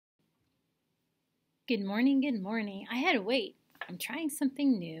Good morning, good morning. I had to wait. I'm trying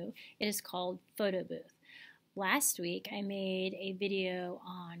something new. It is called Photo Booth. Last week I made a video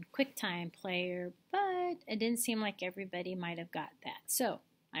on QuickTime Player, but it didn't seem like everybody might have got that. So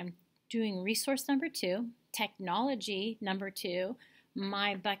I'm doing resource number 2, technology number 2.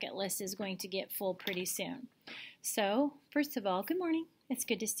 My bucket list is going to get full pretty soon. So first of all, good morning. It's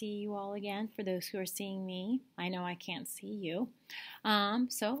good to see you all again. For those who are seeing me, I know I can't see you.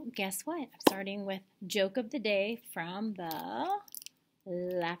 So guess what? I'm starting with joke of the day from the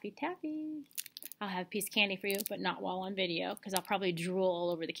Laffy Taffy. I'll have a piece of candy for you, but not while on video because I'll probably drool all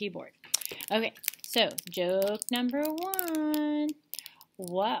over the keyboard. Okay, so joke number 1.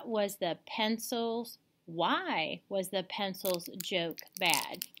 What was the pencil's? Why was the pencil's joke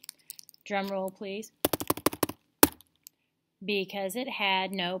bad? Drum roll, please. Because it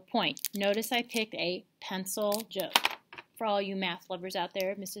had no point. Notice I picked a pencil joke. For all you math lovers out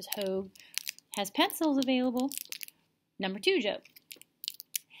there, Mrs. Hogue has pencils available. Number 2 joke.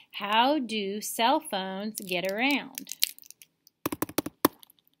 How do cell phones get around?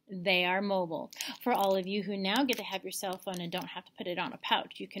 They are mobile. For all of you who now get to have your cell phone and don't have to put it on a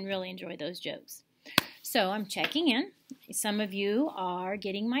pouch, you can really enjoy those jokes. So I'm checking in. Some of you are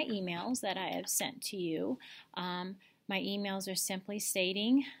getting my emails that I have sent to you. My emails are simply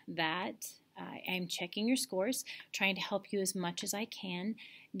stating that I'm checking your scores, trying to help you as much as I can,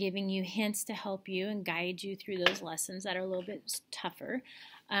 giving you hints to help you and guide you through those lessons that are a little bit tougher.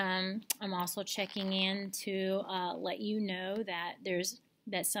 I'm also checking in to let you know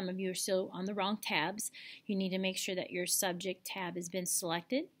that some of you are still on the wrong tabs. You need to make sure that your subject tab has been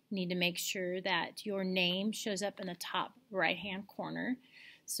selected. You need to make sure that your name shows up in the top right-hand corner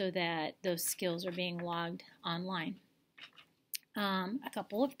so that those skills are being logged online. A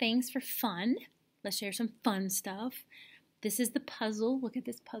couple of things for fun. Let's share some fun stuff. This is the puzzle. Look at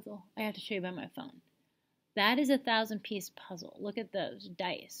this puzzle. I have to show you by my phone. That is a 1,000-piece puzzle. Look at those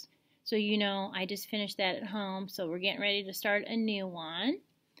dice. So you know I just finished that at home, so we're getting ready to start a new one.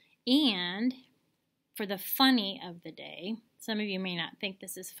 And for the funny of the day, some of you may not think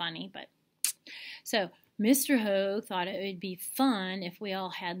this is funny, but so Mr. Hogue thought it would be fun if we all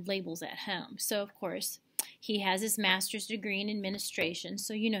had labels at home. So of course, he has his master's degree in administration,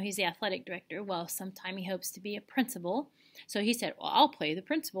 so you know he's the athletic director. Well, sometime he hopes to be a principal. So he said, well, I'll play the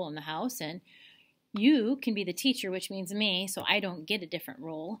principal in the house, and you can be the teacher, which means me, so I don't get a different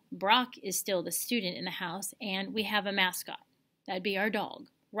role. Brock is still the student in the house, and we have a mascot. That'd be our dog,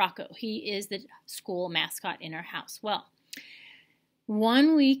 Rocco. He is the school mascot in our house. Well,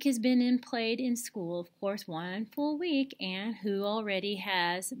 1 week has been played in school, of course, 1 full week, and who already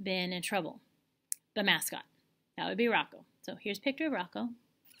has been in trouble? The mascot. That would be Rocco. So here's a picture of Rocco.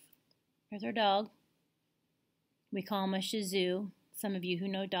 Here's our dog. We call him a Shih Tzu. Some of you who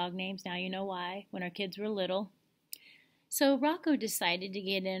know dog names, now you know why, when our kids were little. So Rocco decided to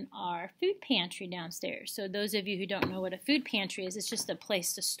get in our food pantry downstairs. So those of you who don't know what a food pantry is, it's just a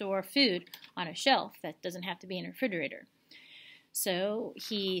place to store food on a shelf that doesn't have to be in a refrigerator. So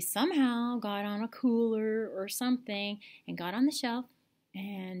he somehow got on a cooler or something and got on the shelf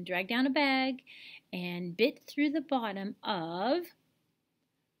and dragged down a bag and bit through the bottom of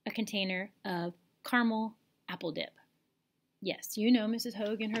a container of caramel apple dip. Yes, you know Mrs.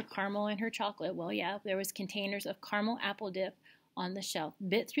 Hogue and her caramel and her chocolate. Well, yeah, there was containers of caramel apple dip on the shelf.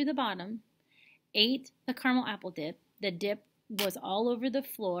 Bit through the bottom, ate the caramel apple dip. The dip was all over the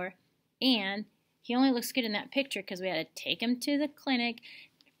floor, and he only looks good in that picture because we had to take him to the clinic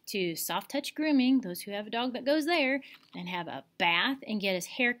to soft touch grooming, those who have a dog that goes there, and have a bath and get his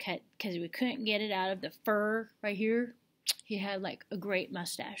hair cut because we couldn't get it out of the fur right here. He had like a great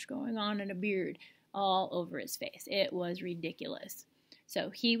mustache going on and a beard all over his face. It was ridiculous. So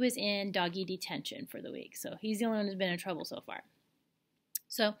he was in doggy detention for the week. So he's the only one who's been in trouble so far.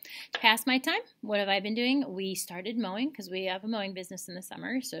 So to pass my time, what have I been doing? We started mowing because we have a mowing business in the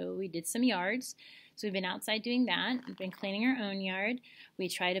summer. So we did some yards. So we've been outside doing that. We've been cleaning our own yard. We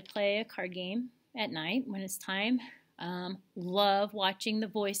try to play a card game at night when it's time. Love watching The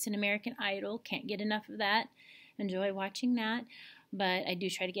Voice and American Idol. Can't get enough of that. Enjoy watching that. But I do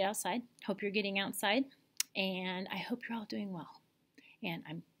try to get outside. Hope you're getting outside. And I hope you're all doing well. And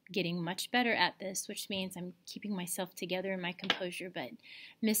I'm getting much better at this, which means I'm keeping myself together and my composure. But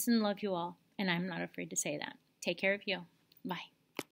miss and love you all. And I'm not afraid to say that. Take care of you. Bye.